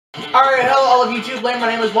Alright, hello all of YouTube land. My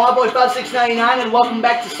name is Wildboy5699 and welcome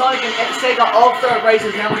back to Sonic and Sega All-Star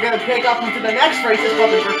Races. Now we're going to pick up into the next race. It's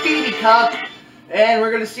called the Graffiti Cup. And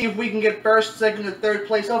we're going to see if we can get first, second, or third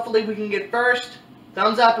place. Hopefully we can get first.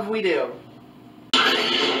 Thumbs up if we do. 3,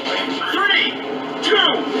 2,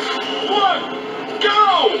 1,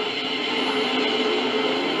 go!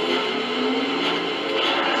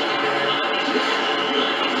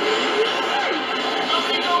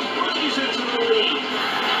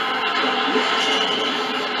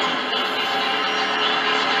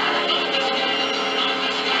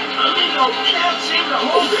 Can't seem to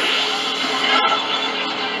hold it.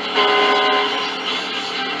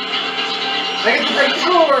 I get to break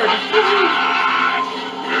forward.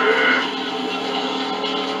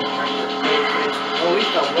 Oh,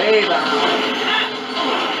 he's got way behind.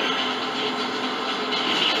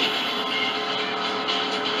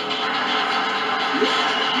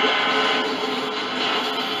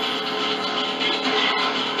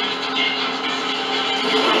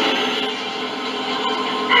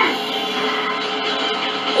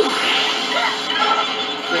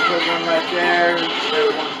 One right there,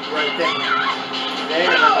 there's one right there.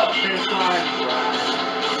 There, about the finish line.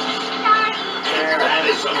 There, that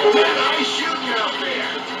is some nice shooting out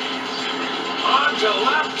there. On to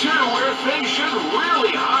lap 2, where things should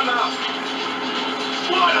really hot up.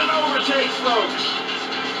 What an overtake, folks!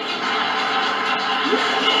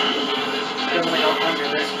 Definitely go under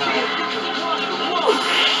this time.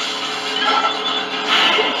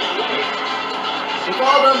 If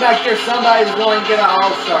all of them back there, somebody's going to get an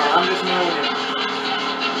all-star. I'm just knowing it.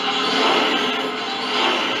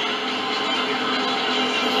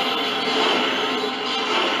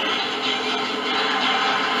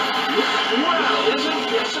 Well, isn't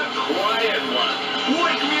this a quiet one?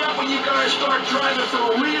 Wake me up when you guys start driving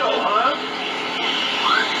for real, huh?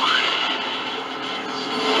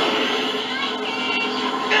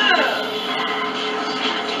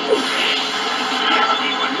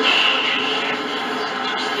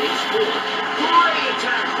 Great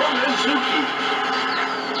attack from Hazuki.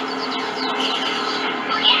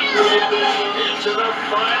 Into the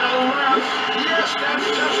final lap. Yes, that's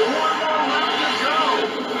just one more lap to go.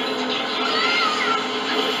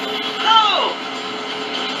 Oh!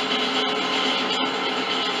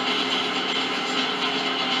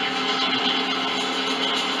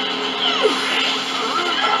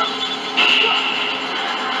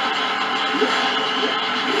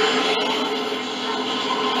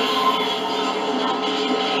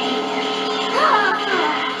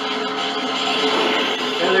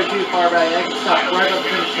 They're too far back. I can stop right up the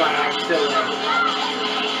finish line. I'm still there.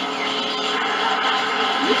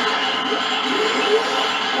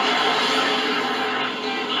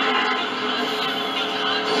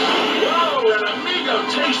 Whoa, and Amigo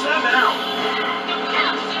takes them out.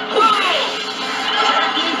 Whoa!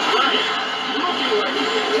 Jackie Bryant. Looking like he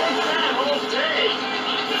can take that all day.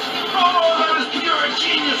 Oh, that was pure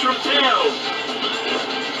genius from Tails.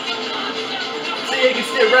 See, you can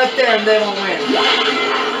sit right there and they won't win.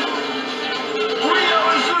 Ryo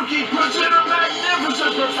Hazuki puts in a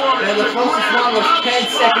magnificent performance. And the closest one was 10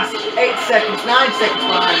 seconds, 8 seconds, 9 seconds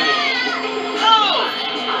behind me.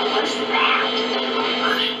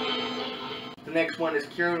 The next one is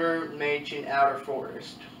Killer Mage in Outer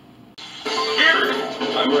Forest. Here,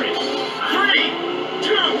 I'm ready. 3,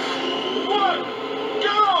 2, 1,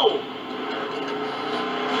 go!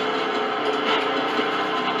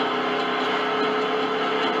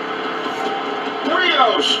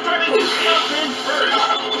 Ryo strutting his stuff in first.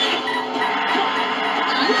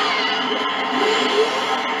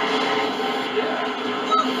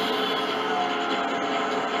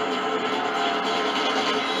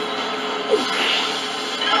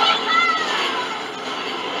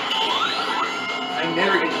 I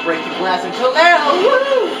never get to break the glass until now.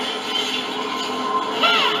 Woo!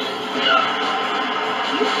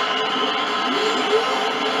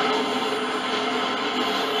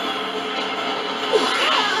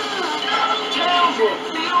 Tails will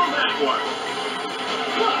feel that one.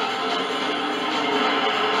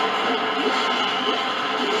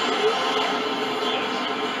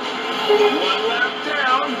 One lap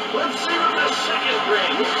down. Let's see what the second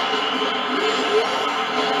brings.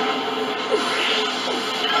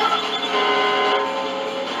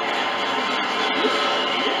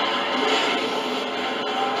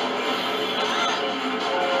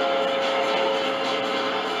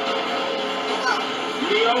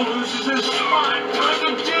 Ryo loses his spot. Time to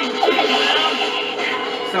dig deep now.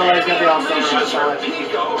 Somebody's gonna be all summer. Unleashes her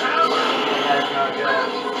Pico hammer. That's not good.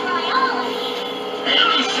 And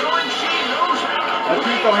he's showing she knows how to A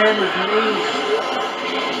Pico hammer's mean.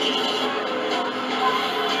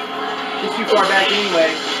 He's too far back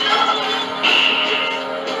anyway.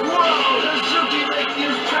 Whoa, Hazuki making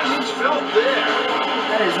his presence felt there.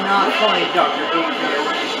 That is not funny, Dr. Aphid.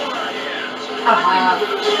 Haha.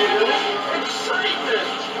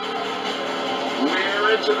 Excitement!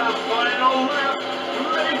 We're into the final lap.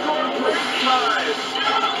 Make or break time.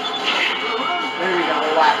 There we go,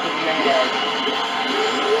 whack in the head.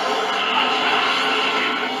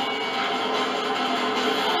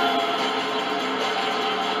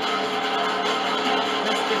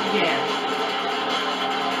 Let's begin.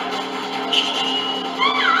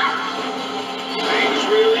 Things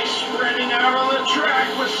really spreading out on the track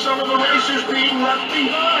with some of the racers being left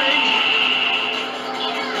behind.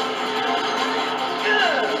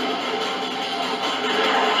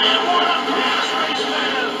 And what a pass, race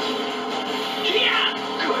fans! Yeah,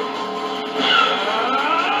 good.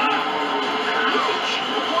 Ouch!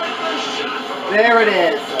 Quite the shot from There it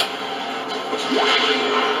is.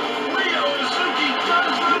 Ryo Hazuki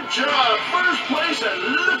does the job. First place and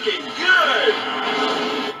looking good.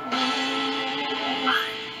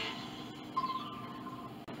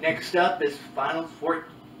 Next up is Final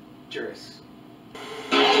Fortress.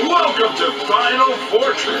 Welcome to Final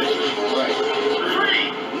Fortress.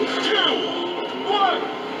 3, 2, 1,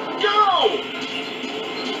 go!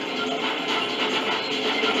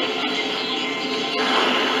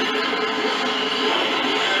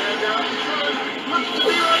 And out in front, looks to be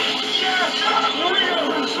like, yes, Ryo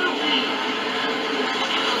Hazuki.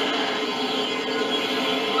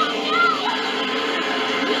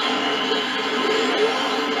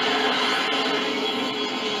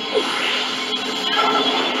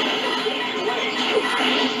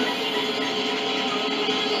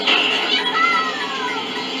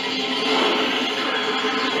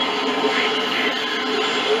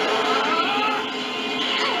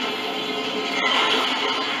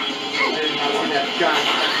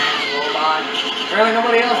 Apparently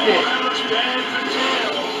nobody else did. That looks bad for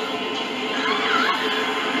tail.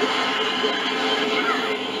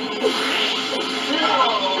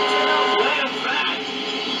 Whoa, tail lands back.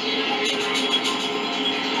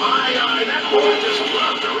 My, that boy just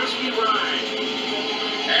loved a risky ride.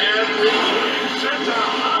 And this win sends a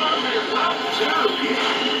hot up in lap 2.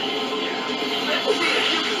 Let's see if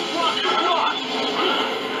you can walk the walk.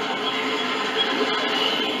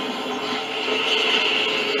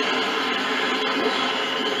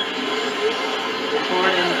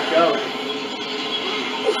 Record and go.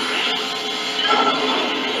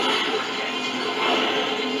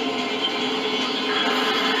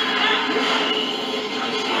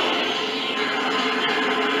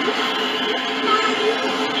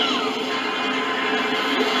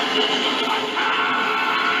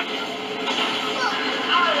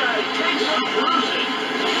 Take some cruising.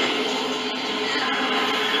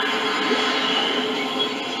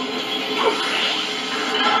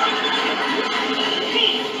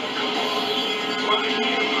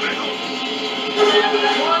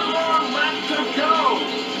 One more lap to go.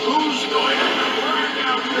 Who's going to crack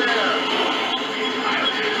out there?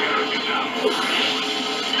 I'll take care of you now.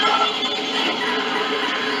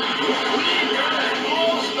 We've got an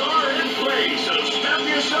all-star in place, so strap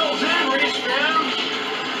yourselves in, race fans.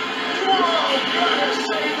 Whoa, gotta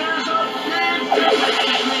say, there's a big difference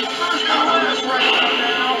between first and last right about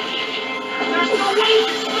now. There's no way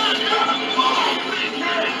we stop. Oh, big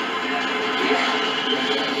hit.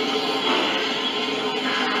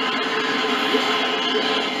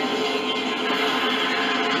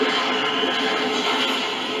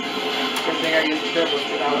 Good thing I used the turbo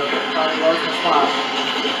speed out of it. Probably was the spot.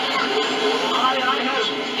 I has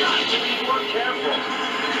got to be more careful.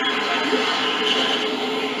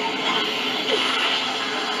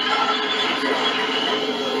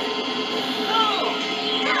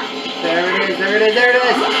 There it is, there it is, there it is!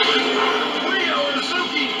 Ryo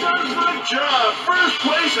Hazuki does the job. First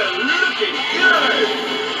place and looking good.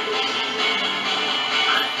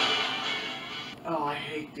 Oh, I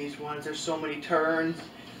hate these ones. There's so many turns.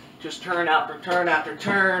 Just turn after turn after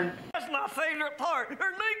turn. That's my favorite part.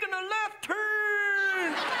 They're making a left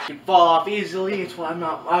turn. You fall off easily. It's why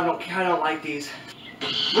I don't like these.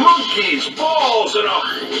 Monkeys, balls, and all.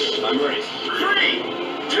 I'm ready. 3,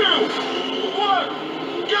 2,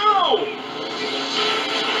 1, go!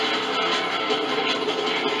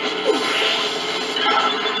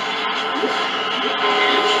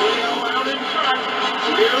 It's Ryo out in front.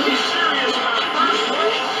 Really serious about first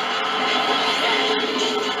place.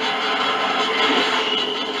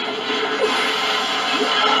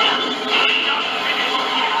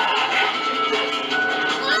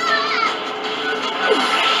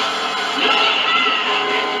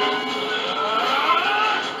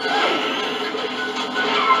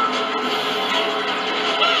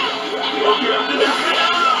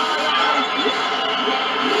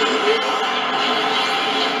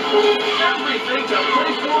 to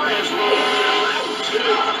play for as well as allowed to.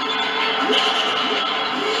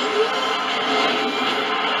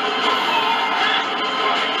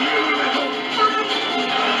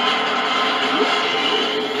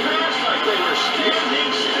 Pass like they were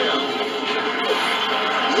standing still.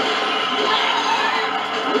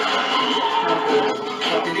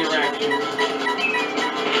 Fucking direction.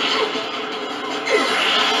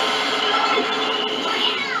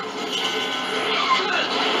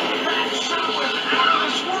 That shot was out of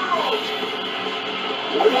this world.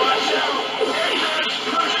 Watch out. Edwards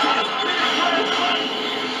pushed his big red button.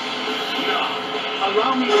 No.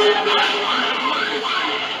 Allow me to have that one.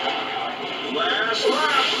 Last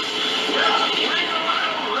lap. Let's bring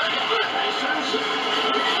around red races.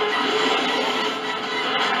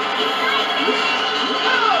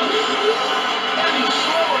 Any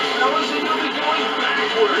slower, fellas, and you'll be going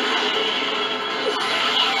backwards.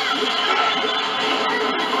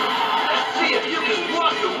 Let's see if you can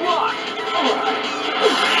walk the walk. All right.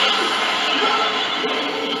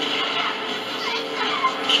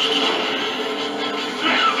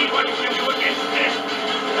 Let's see what you can do against this.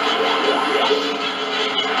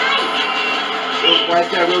 We're right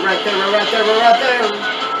there, we're right there, we're right there, we're right there.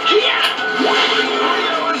 Yeah!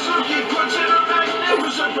 Ryo puts in a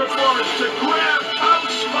magnificent performance to grab top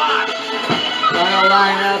spot. Final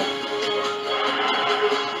lineup.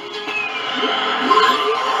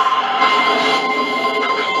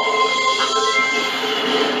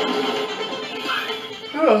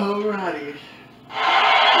 Alrighty.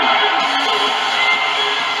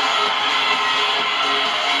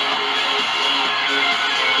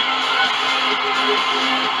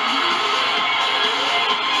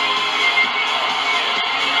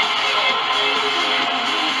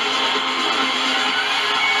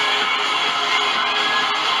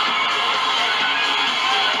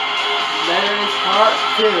 There's part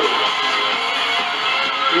 2.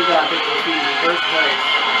 You got to be in first place.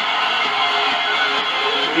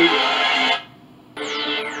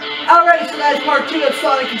 Alright, so that's part 2 of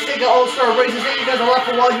Sonic and Sega All-Star Races. Thank you guys a lot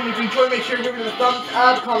for watching. If you enjoyed, make sure to give it a thumbs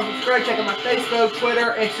up, comment, subscribe, check out my Facebook,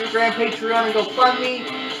 Twitter, Instagram, Patreon, and GoFundMe.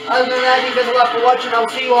 Other than that, thank you guys a lot for watching. I will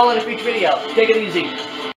see you all in a future video. Take it easy.